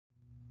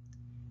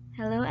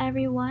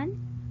everyone,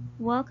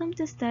 welcome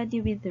to Study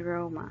with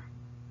Roma.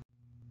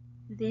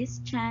 This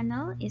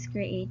channel is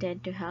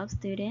created to help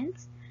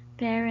students,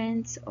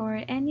 parents,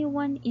 or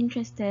anyone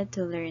interested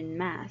to learn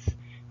math,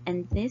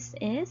 and this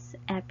is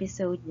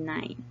episode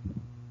 9.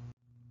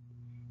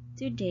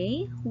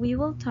 Today, we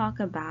will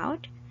talk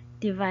about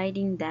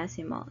dividing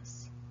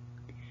decimals,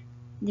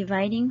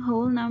 dividing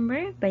whole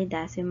number by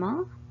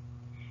decimal,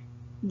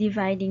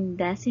 dividing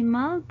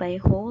decimal by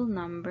whole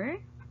number,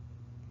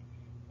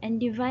 and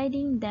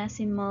dividing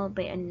decimal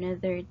by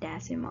another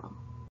decimal.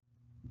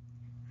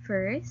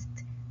 First,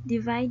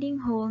 dividing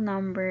whole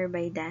number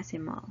by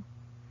decimal.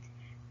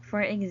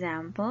 For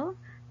example,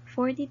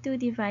 42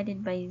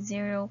 divided by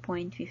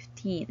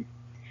 0.15.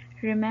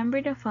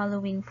 Remember the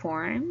following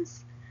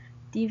forms.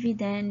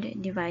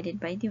 Dividend divided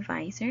by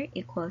divisor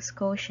equals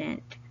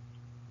quotient.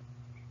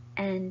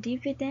 And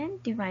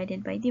dividend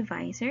divided by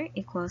divisor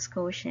equals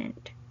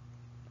quotient.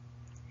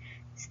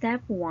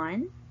 Step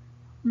 1.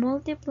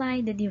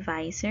 Multiply the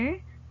divisor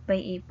by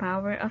a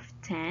power of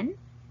 10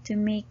 to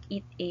make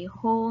it a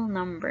whole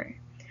number,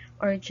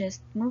 or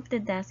just move the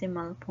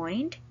decimal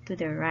point to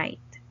the right.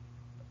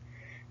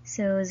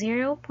 So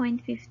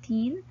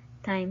 0.15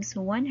 times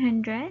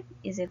 100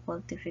 is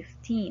equal to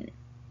 15.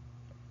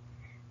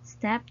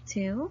 Step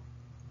 2.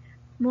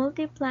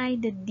 Multiply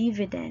the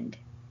dividend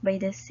by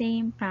the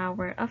same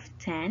power of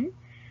 10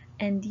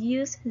 and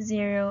use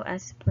 0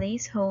 as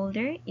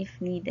placeholder if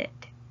needed.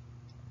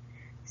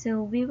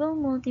 So we will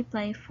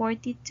multiply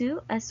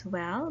 42 as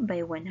well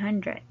by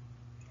 100.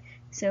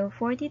 So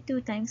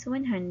 42 times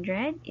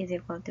 100 is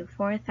equal to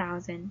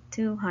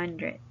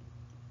 4,200.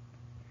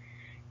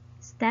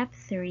 Step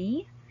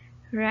 3.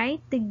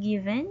 Write the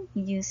given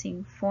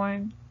using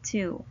form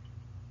 2.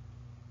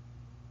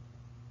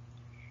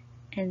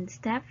 And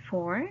step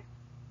 4.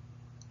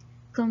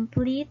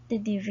 Complete the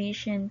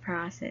division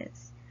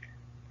process.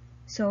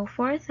 So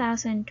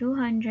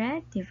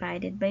 4,200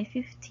 divided by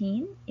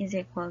 15 is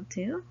equal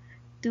to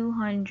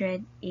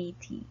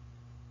 280.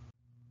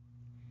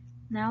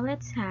 Now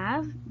let's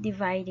have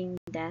dividing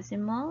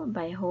decimal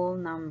by whole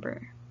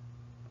number.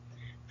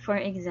 For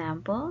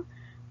example,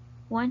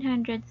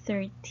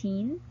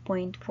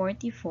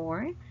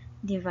 113.44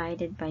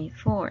 divided by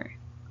 4.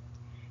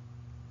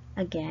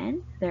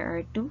 Again, there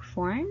are two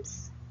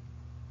forms.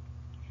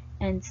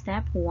 And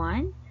step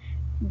 1,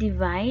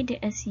 divide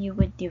as you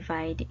would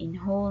divide in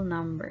whole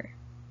number.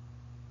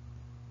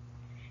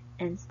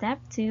 And step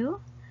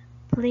 2,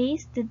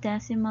 place the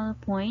decimal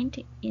point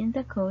in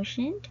the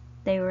quotient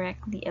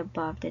directly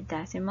above the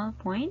decimal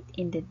point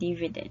in the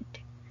dividend.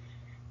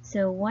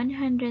 So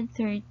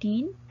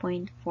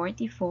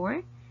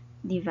 113.44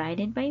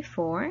 divided by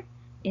 4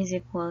 is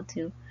equal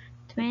to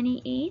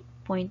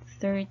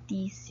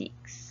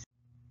 28.36.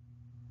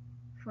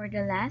 For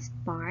the last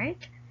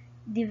part,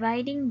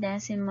 dividing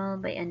decimal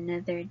by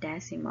another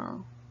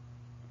decimal.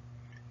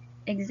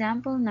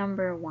 Example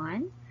number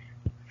 1,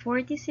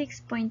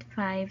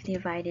 46.5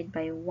 divided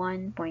by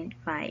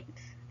 1.5.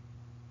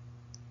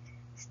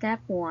 Step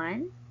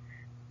 1.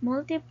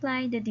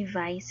 Multiply the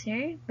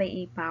divisor by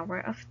a power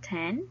of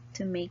 10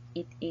 to make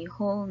it a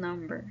whole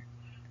number,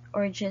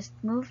 or just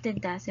move the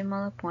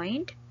decimal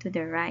point to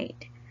the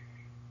right.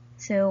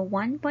 So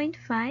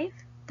 1.5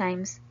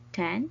 times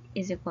 10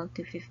 is equal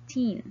to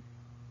 15.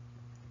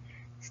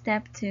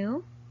 Step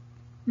 2.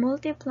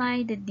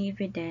 Multiply the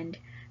dividend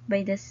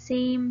by the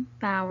same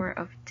power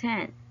of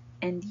 10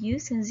 and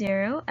use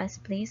 0 as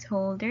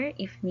placeholder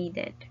if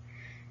needed.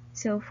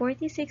 So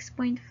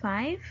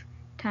 46.5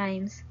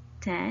 times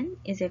 10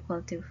 is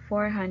equal to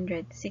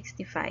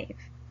 465.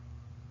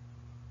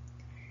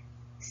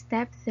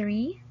 Step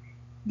 3.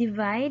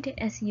 Divide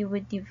as you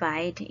would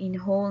divide in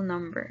whole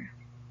number.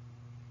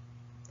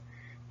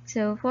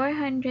 So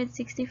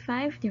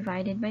 465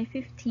 divided by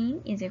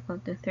 15 is equal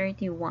to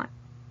 31.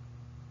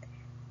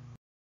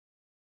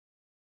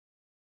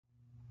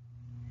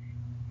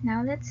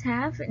 Now let's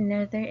have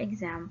another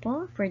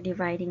example for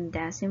dividing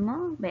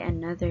decimal by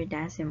another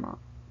decimal.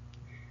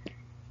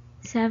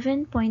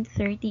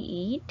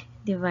 7.38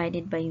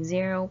 divided by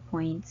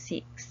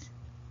 0.6.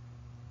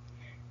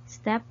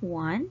 Step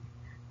 1.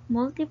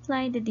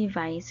 Multiply the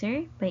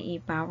divisor by a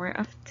power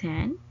of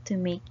 10 to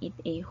make it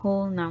a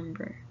whole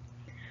number,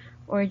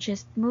 or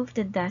just move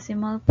the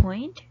decimal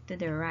point to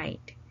the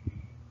right.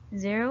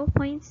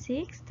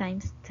 0.6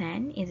 times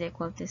 10 is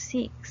equal to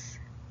 6.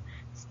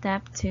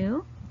 Step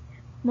 2.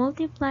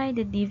 Multiply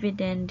the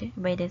dividend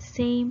by the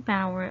same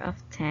power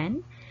of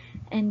 10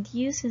 and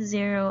use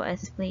 0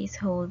 as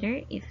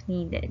placeholder if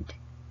needed.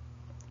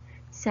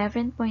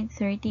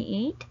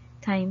 7.38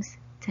 times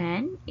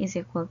 10 is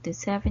equal to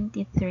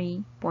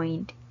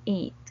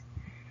 73.8.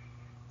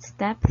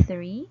 Step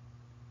 3.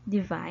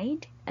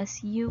 Divide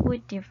as you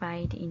would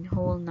divide in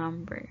whole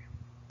number.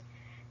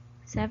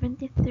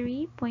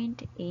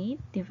 73.8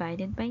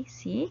 divided by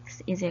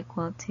 6 is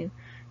equal to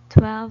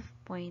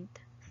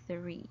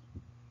 12.3.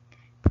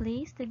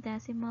 Place the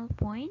decimal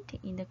point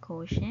in the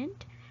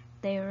quotient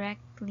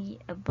directly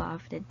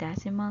above the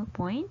decimal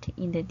point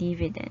in the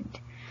dividend.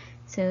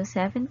 So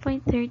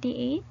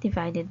 7.38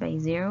 divided by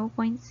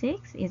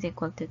 0.6 is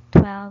equal to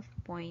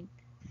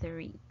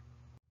 12.3.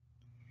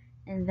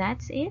 And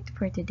that's it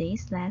for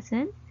today's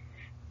lesson.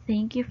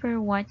 Thank you for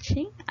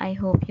watching. I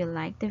hope you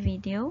liked the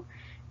video.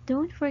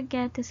 Don't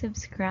forget to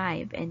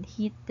subscribe and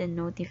hit the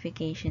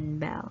notification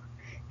bell.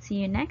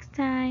 See you next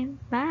time.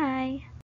 Bye!